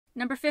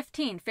Number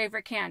 15,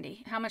 favorite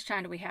candy. How much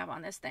time do we have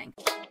on this thing?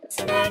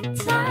 Snack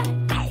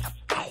time.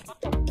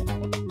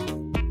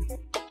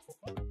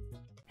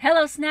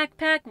 Hello Snack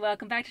Pack,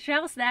 welcome back to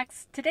Travel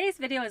Snacks. Today's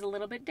video is a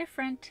little bit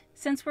different.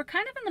 Since we're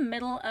kind of in the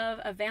middle of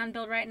a van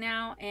build right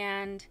now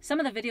and some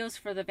of the videos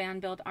for the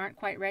van build aren't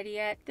quite ready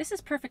yet, this is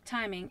perfect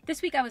timing.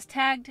 This week I was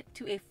tagged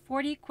to a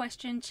 40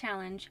 question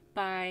challenge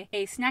by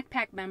a Snack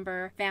Pack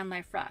member,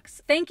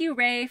 VanLifeRocks. Thank you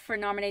Ray for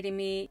nominating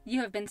me.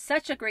 You have been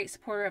such a great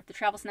supporter of the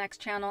Travel Snacks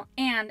channel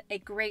and a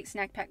great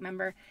Snack Pack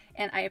member,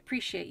 and I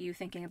appreciate you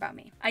thinking about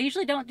me. I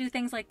usually don't do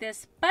things like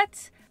this,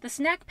 but the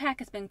Snack Pack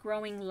has been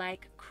growing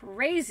like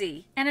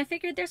crazy. And I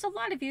figured there's a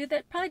lot of you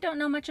that probably don't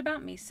know much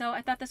about me, so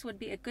I thought this would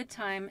be a good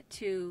time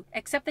to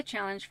accept the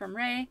challenge from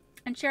Ray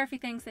and share a few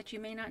things that you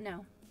may not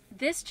know.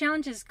 This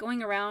challenge is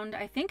going around,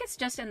 I think it's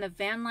just in the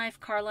van life,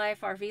 car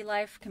life, RV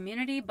life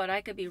community, but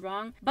I could be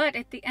wrong. But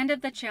at the end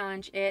of the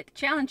challenge, it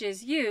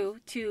challenges you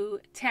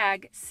to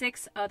tag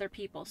 6 other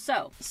people.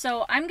 So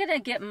I'm gonna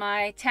get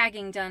my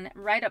tagging done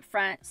right up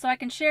front so I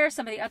can share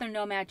some of the other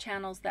nomad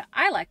channels that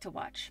I like to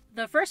watch.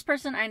 The first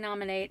person I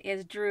nominate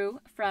is Drew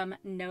from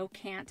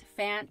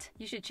NoCantFant.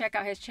 You should check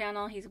out his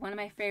channel. He's one of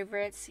my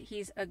favorites.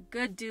 He's a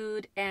good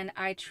dude and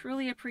I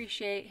truly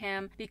appreciate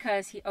him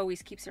because he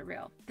always keeps it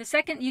real. The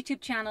second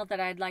YouTube channel that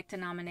I'd like to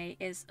nominate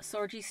is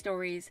Sorgi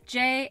Stories.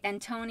 Jay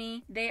and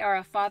Tony, they are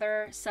a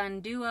father-son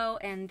duo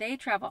and they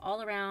travel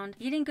all around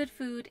eating good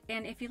food,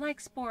 and if you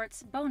like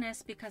sports,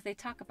 bonus because they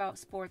talk about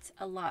sports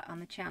a lot on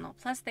the channel.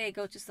 Plus they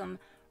go to some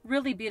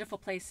really beautiful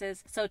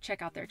places, so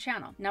check out their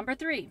channel. Number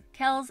 3,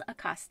 Kels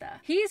Acosta.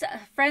 He's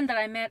a friend that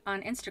I met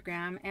on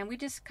Instagram and we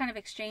just kind of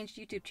exchanged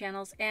YouTube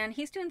channels, and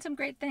he's doing some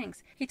great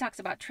things. He talks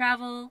about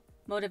travel,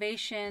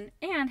 motivation,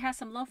 and has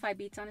some lo-fi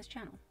beats on his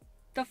channel.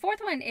 The fourth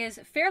one is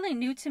fairly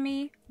new to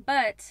me,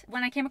 but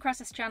when I came across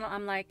this channel,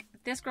 I'm like,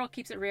 this girl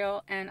keeps it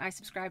real, and I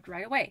subscribed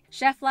right away.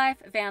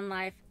 Cheflife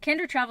Vanlife.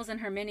 Kendra travels in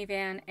her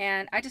minivan,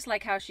 and I just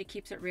like how she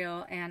keeps it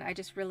real, and I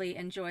just really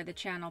enjoy the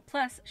channel.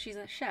 Plus, she's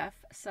a chef,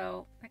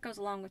 so that goes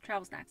along with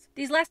Travel Snacks.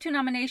 These last 2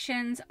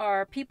 nominations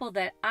are people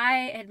that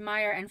I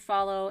admire and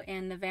follow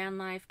in the van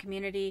life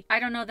community.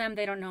 I don't know them,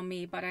 they don't know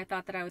me, but I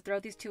thought that I would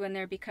throw these 2 in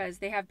there because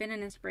they have been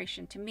an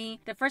inspiration to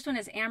me. The first one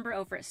is Amber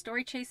over at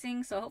Story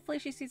Chasing, so hopefully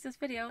she sees this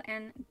video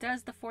and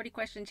does the 40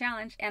 question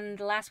challenge. And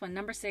the last one,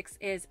 number 6,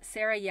 is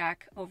Sarah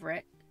Yak over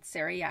at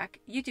Sarah Yak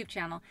YouTube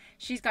channel.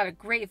 She's got a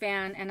great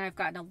van and I've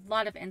gotten a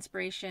lot of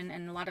inspiration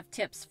and a lot of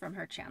tips from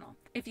her channel.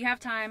 If you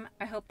have time,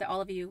 I hope that all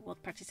of you will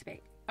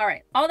participate. All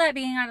right, all that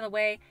being out of the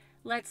way,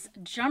 let's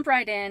jump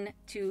right in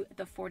to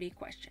the 40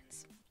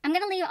 questions. I'm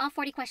going to leave all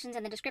 40 questions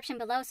in the description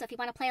below, so if you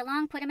want to play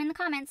along, put them in the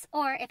comments,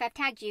 or if I've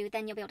tagged you,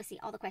 then you'll be able to see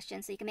all the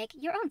questions so you can make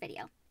your own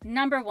video.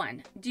 Number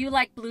 1, do you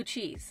like blue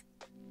cheese?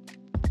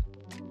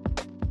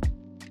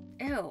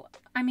 Ew,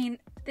 I mean,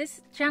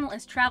 this channel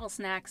is Travel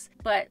Snacks,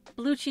 but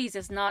blue cheese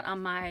is not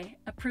on my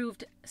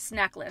approved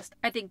snack list.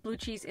 I think blue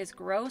cheese is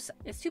gross.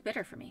 It's too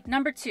bitter for me.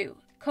 Number 2,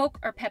 Coke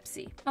or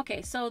Pepsi?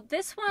 Okay, so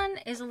this one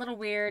is a little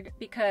weird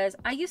because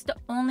I used to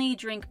only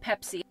drink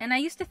Pepsi and I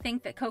used to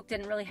think that Coke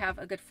didn't really have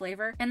a good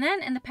flavor. And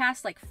then in the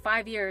past like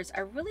 5 years,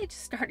 I really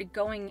just started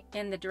going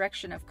in the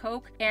direction of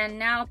Coke, and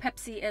now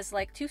Pepsi is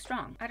like too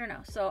strong. I don't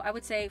know. So I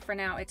would say for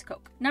now it's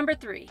Coke. Number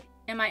 3,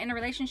 am I in a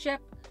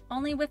relationship?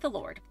 Only with the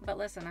Lord. But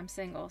listen, I'm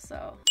single,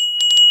 so...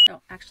 Oh,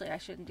 actually, I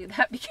shouldn't do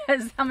that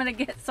because I'm gonna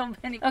get so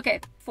many.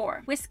 Okay,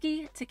 4,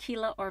 whiskey,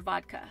 tequila, or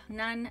vodka?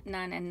 None,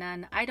 none, and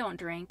none. I don't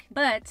drink,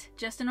 but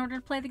just in order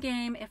to play the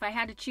game, if I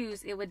had to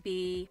choose, it would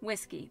be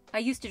whiskey. I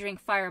used to drink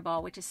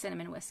Fireball, which is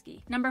cinnamon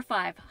whiskey. Number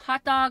 5,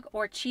 hot dog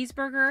or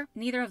cheeseburger?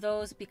 Neither of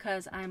those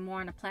because I'm more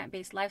on a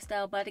plant-based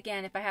lifestyle, but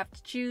again, if I have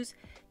to choose,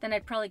 then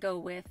I'd probably go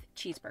with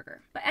cheeseburger.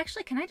 But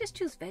actually, can I just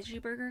choose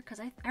veggie burger? Because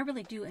I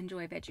really do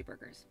enjoy veggie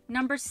burgers.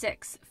 Number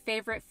 6,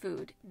 favorite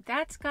food?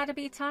 That's gotta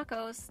be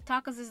tacos.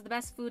 Tacos is the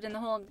best food in the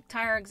whole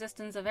entire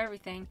existence of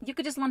everything. You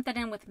could just lump that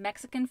in with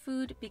Mexican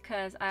food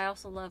because I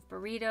also love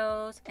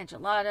burritos,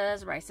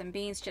 enchiladas, rice and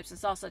beans, chips and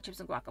salsa, chips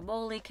and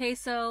guacamole,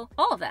 queso,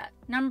 all of that.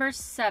 Number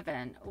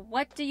 7,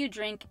 what do you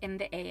drink in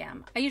the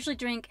AM? I usually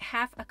drink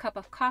half a cup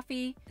of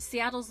coffee.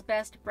 Seattle's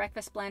best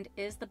breakfast blend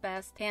is the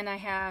best, and I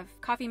have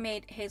Coffee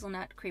Mate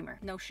hazelnut creamer.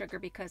 No sugar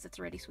because it's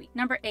already sweet.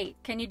 Number 8,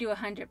 can you do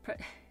 100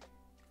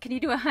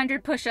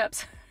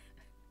 push-ups?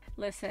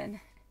 Listen,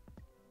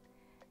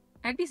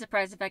 I'd be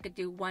surprised if I could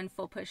do 1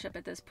 full push-up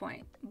at this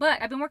point. But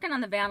I've been working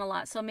on the van a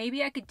lot, so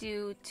maybe I could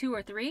do 2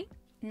 or 3.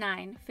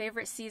 9,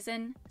 favorite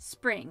season?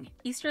 Spring.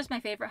 Easter is my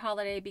favorite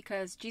holiday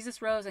because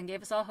Jesus rose and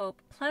gave us all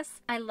hope.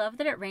 Plus, I love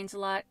that it rains a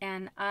lot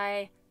and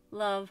I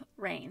love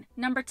rain.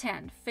 Number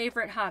 10,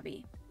 favorite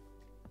hobby?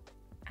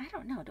 I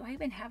don't know. Do I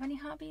even have any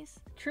hobbies?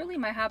 Truly,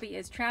 my hobby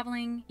is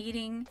traveling,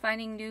 eating,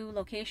 finding new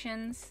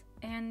locations,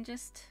 and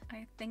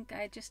I think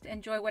I just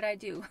enjoy what I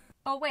do.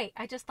 Oh wait,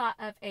 I just thought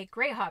of a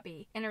great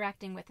hobby,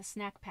 interacting with a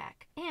snack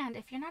pack. And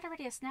if you're not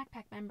already a snack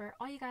pack member,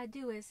 all you gotta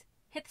do is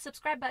hit the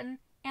subscribe button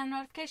and the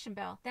notification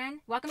bell.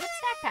 Then, welcome to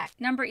the snack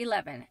pack. Number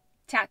 11,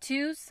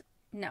 tattoos?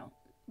 No.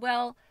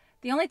 Well,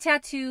 the only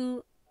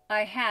tattoo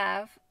I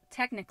have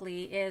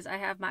technically is I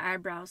have my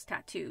eyebrows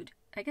tattooed.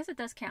 I guess it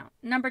does count.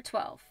 Number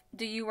 12,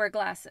 do you wear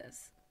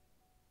glasses?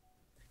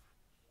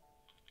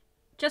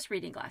 Just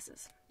reading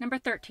glasses. Number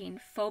 13,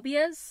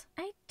 phobias.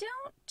 I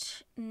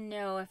don't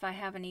know if I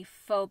have any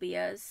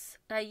phobias.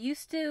 I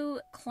used to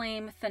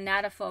claim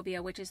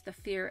thanatophobia, which is the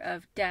fear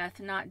of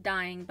death, not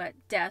dying, but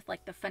death,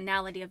 like the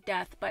finality of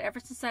death. But ever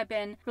since I've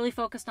been really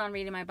focused on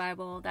reading my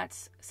Bible,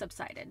 that's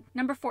subsided.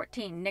 Number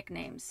 14,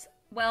 nicknames.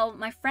 Well,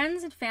 my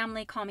friends and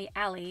family call me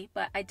Allie,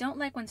 but I don't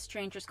like when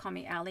strangers call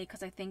me Allie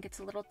because I think it's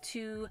a little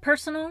too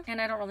personal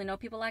and I don't really know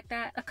people like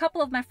that. A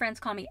couple of my friends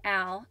call me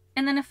Al.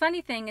 And then a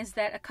funny thing is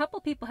that a couple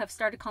people have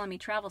started calling me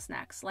Travel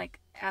Snacks, like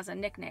as a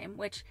nickname,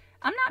 which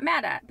I'm not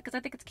mad at because I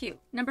think it's cute.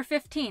 Number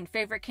 15,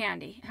 favorite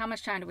candy. How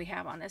much time do we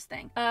have on this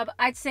thing?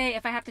 I'd say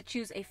if I have to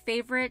choose a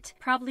favorite,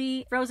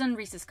 probably frozen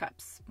Reese's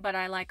Cups, but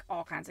I like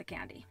all kinds of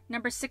candy.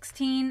 Number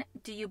 16,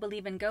 do you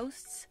believe in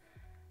ghosts?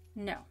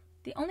 No.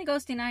 The only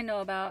ghosting I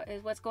know about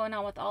is what's going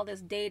on with all this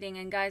dating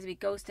and guys be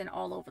ghosting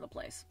all over the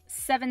place.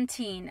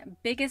 17,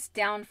 biggest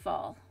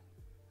downfall.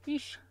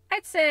 Yeesh.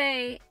 I'd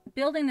say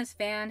building this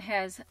van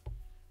has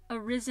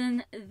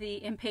arisen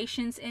the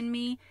impatience in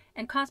me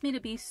and caused me to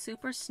be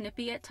super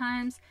snippy at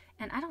times,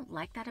 and I don't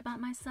like that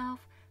about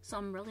myself, so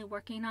I'm really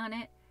working on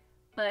it.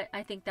 But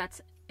I think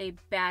that's a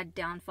bad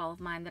downfall of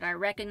mine that I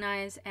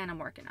recognize and I'm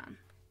working on.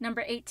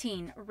 Number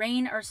 18,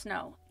 rain or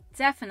snow?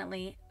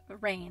 Definitely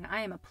rain.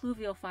 I am a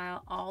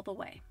pluviophile all the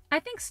way. I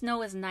think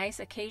snow is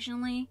nice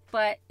occasionally,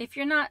 but if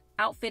you're not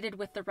outfitted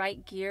with the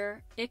right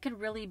gear, it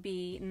could really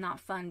be not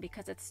fun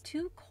because it's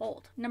too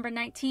cold. Number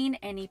 19,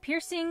 any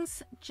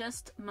piercings?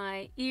 Just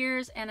my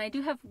ears, and I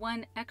do have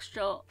one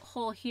extra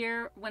hole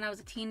here. When I was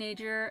a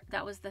teenager,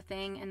 that was the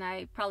thing, and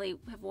I probably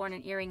have worn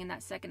an earring in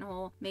that second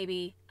hole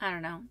maybe, I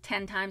don't know,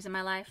 10 times in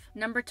my life.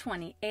 Number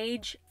 20,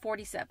 age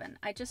 47.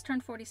 I just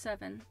turned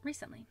 47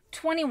 recently.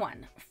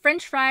 21,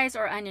 French fries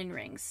or onion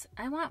rings?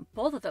 I want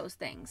both of those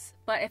things,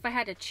 but if I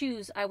had to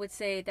choose, I would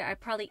say that I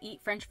probably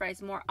eat French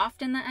fries more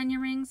often than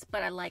onion rings,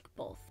 but I like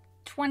both.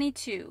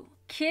 22.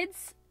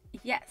 Kids?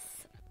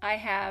 Yes. I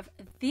have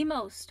the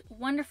most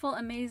wonderful,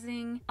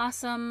 amazing,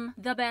 awesome,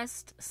 the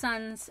best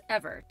sons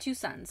ever. 2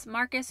 sons.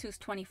 Marcus, who's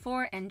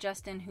 24, and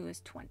Justin, who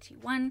is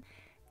 21.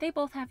 They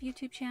both have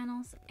YouTube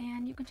channels,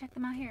 and you can check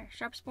them out here.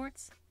 Sharp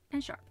Sports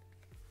and Sharp.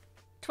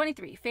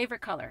 23.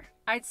 Favorite color?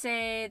 I'd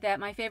say that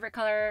my favorite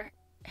color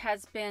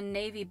has been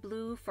navy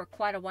blue for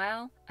quite a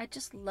while. I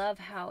just love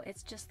how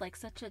it's just like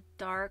such a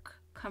dark,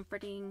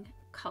 comforting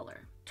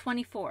color.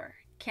 24.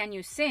 Can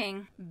you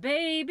sing?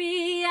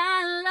 Baby,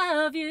 I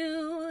love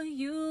you.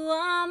 You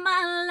are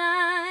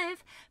my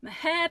life, my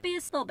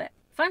happiest little bit.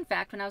 Fun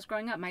fact, when I was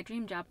growing up, my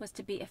dream job was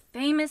to be a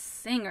famous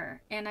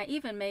singer, and I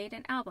even made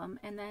an album,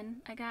 and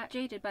then I got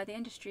jaded by the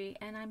industry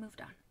and I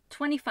moved on.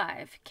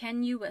 25.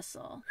 Can you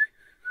whistle?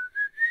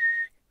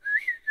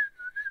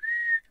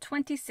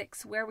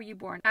 26. Where were you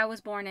born? I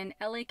was born in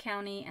LA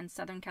County in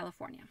Southern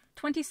California.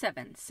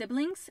 27.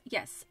 Siblings?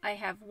 Yes, I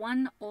have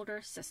one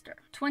older sister.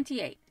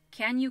 28.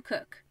 Can you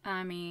cook?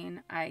 I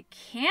mean, I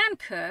can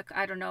cook.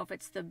 I don't know if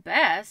it's the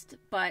best,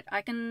 but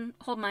I can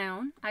hold my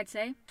own, I'd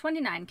say.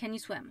 29. Can you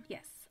swim?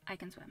 Yes, I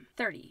can swim.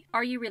 30.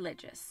 Are you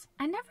religious?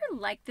 I never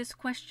liked this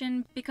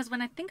question because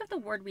when I think of the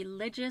word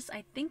religious,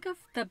 I think of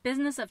the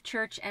business of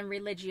church and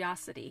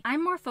religiosity.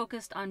 I'm more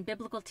focused on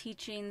biblical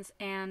teachings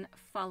and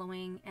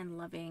following and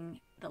loving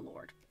the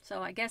Lord.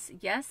 So I guess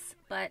yes,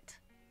 but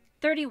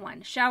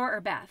 31. Shower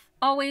or bath?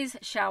 Always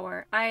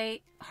shower.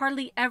 I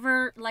hardly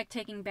ever like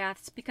taking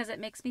baths because it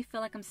makes me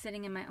feel like I'm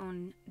sitting in my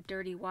own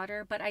dirty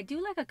water, but I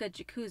do like a good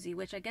jacuzzi,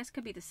 which I guess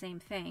could be the same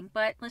thing,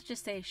 but let's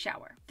just say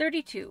shower.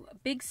 32.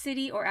 Big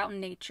city or out in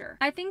nature?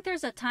 I think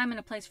there's a time and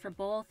a place for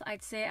both.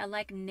 I'd say I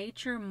like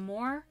nature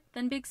more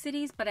than big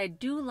cities, but I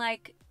do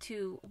like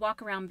to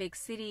walk around big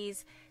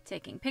cities,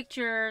 taking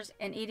pictures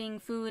and eating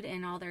food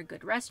in all their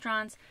good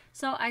restaurants.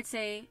 So I'd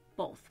say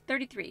both.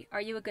 33.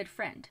 Are you a good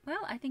friend?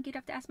 Well, I think you'd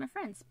have to ask my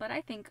friends, but I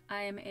think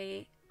I am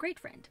a great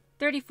friend.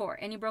 34.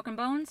 Any broken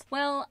bones?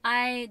 Well,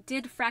 I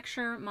did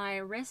fracture my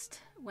wrist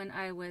when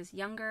I was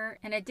younger,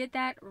 and I did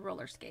that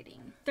roller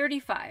skating.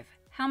 35.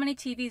 How many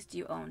TVs do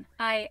you own?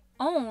 I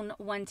own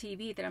one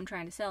TV that I'm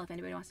trying to sell if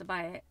anybody wants to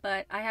buy it,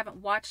 but I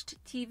haven't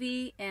watched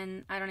TV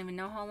in I don't even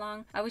know how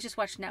long. I always just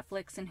watch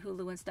Netflix and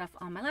Hulu and stuff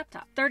on my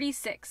laptop.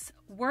 36.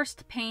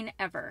 Worst pain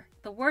ever.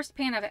 The worst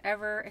pain I've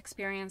ever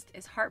experienced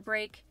is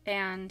heartbreak,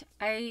 and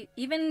I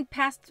even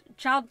past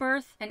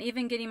childbirth and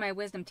even getting my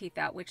wisdom teeth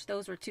out, which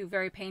those were 2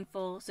 very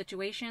painful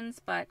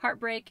situations, but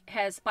heartbreak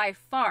has by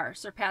far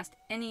surpassed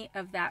any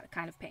of that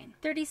kind of pain.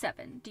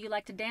 37. Do you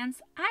like to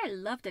dance? I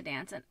love to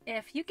dance, and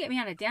if you get me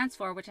on a dance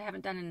floor, which I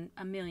haven't done in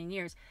a million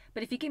years,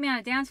 but if you get me on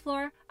a dance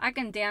floor, I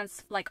can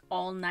dance like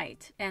all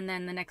night, and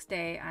then the next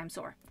day I'm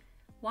sore.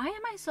 Why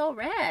am I so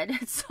red?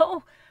 It's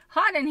so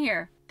hot in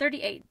here.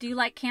 38. Do you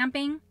like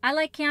camping? I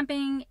like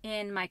camping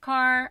in my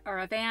car or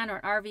a van or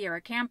an RV or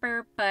a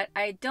camper, but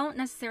I don't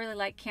necessarily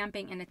like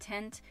camping in a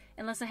tent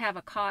unless I have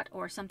a cot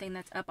or something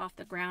that's up off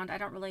the ground. I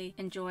don't really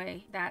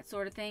enjoy that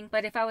sort of thing,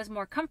 but if I was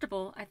more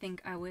comfortable, I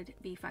think I would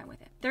be fine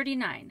with it.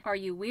 39. Are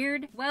you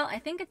weird? Well, I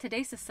think in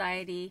today's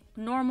society,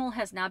 normal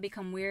has now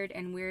become weird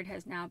and weird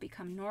has now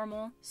become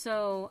normal.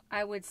 So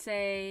I would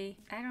say,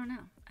 I don't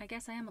know. I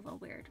guess I am a little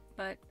weird,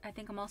 but I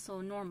think I'm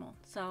also normal.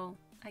 So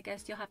I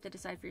guess you'll have to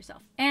decide for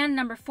yourself. And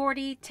number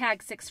 40,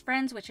 tag 6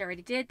 friends, which I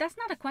already did. That's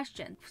not a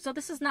question. So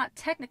this is not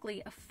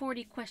technically a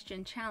 40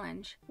 question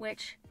challenge,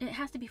 which it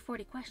has to be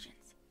 40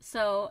 questions.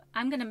 So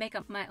I'm going to make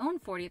up my own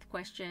 40th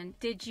question.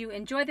 Did you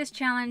enjoy this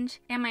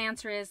challenge? And my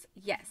answer is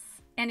yes.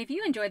 And if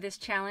you enjoyed this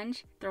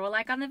challenge, throw a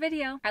like on the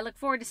video. I look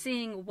forward to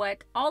seeing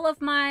what all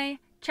of my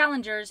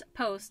challengers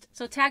post,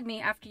 so tag me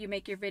after you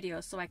make your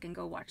videos so I can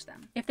go watch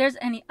them. If there's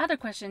any other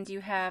questions you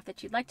have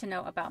that you'd like to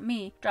know about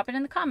me, drop it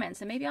in the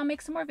comments and maybe I'll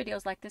make some more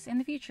videos like this in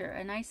the future,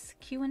 a nice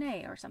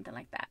Q&A or something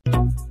like that.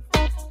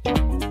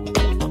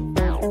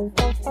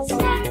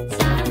 Snack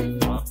time.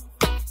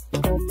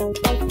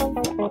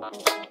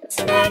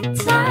 Snack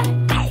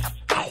time.